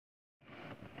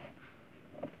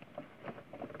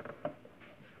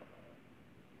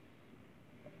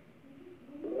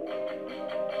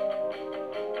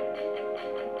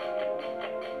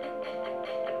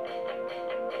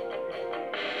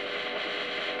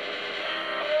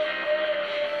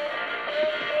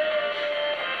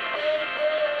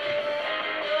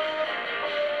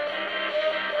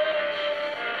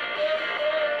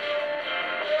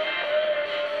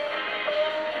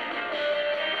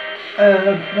I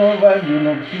don't know what you're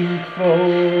looking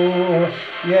for.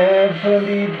 Yeah, for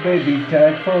me, baby,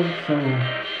 type for so.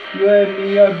 You and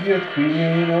me are just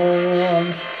screaming on.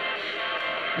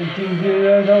 And think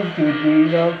you don't to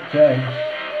the of time.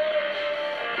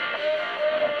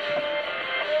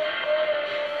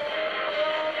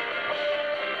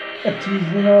 A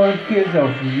teasing on kiss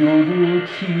of your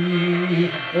beauty.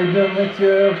 And don't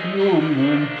matter if you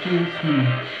won't choose me.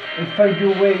 And find the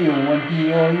way you want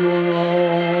me or you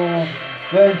know.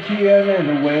 But you're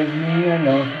not with me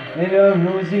alone. And I'm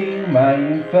losing my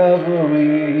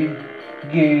favorite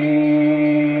game.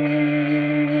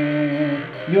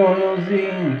 You're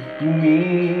losing, you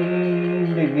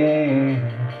mean the game.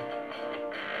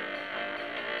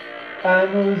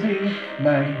 I'm losing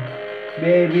my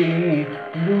baby,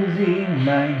 losing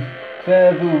my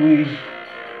favorite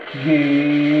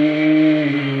game.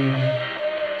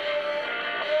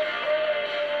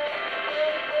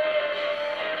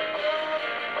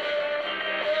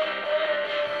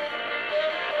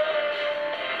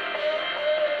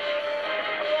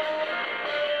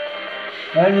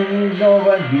 I didn't know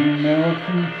what you've been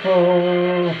looking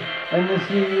for, and I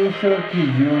see you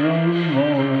searching your own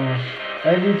more.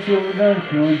 I did so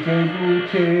that you say you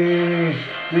say,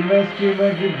 we must be my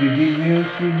giving you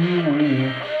to me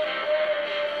way.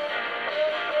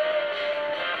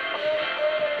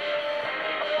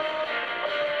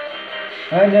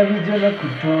 I never gonna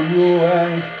control your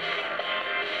eyes,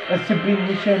 a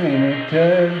submission in a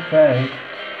turn fight.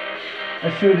 I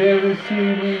should ever see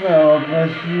me out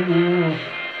as you.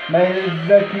 My head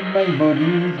black in my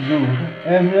body is blue,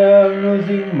 and now I'm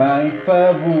losing my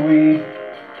favorite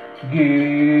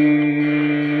game.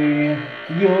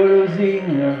 You're losing,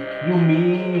 you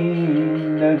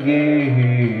mean the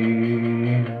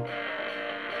game.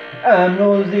 I'm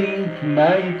losing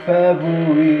my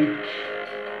favorite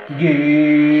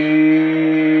game.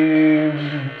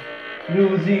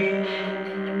 Losing,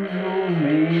 you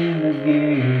mean the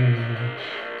game.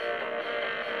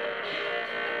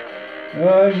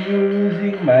 I'm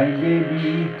losing my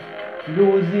baby,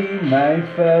 losing my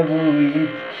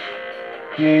favorite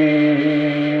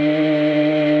game.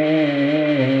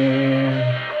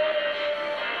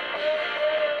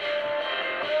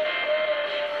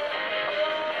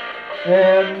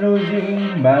 I'm losing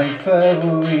my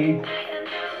favorite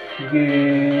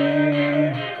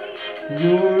game.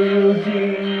 You're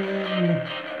losing,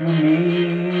 you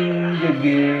mean the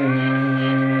game.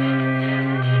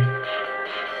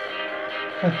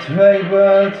 I try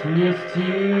but you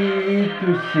still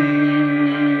to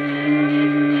see.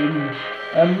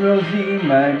 I'm losing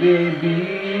my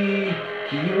baby.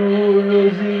 You're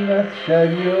losing us,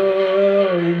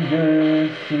 you're in the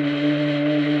sea.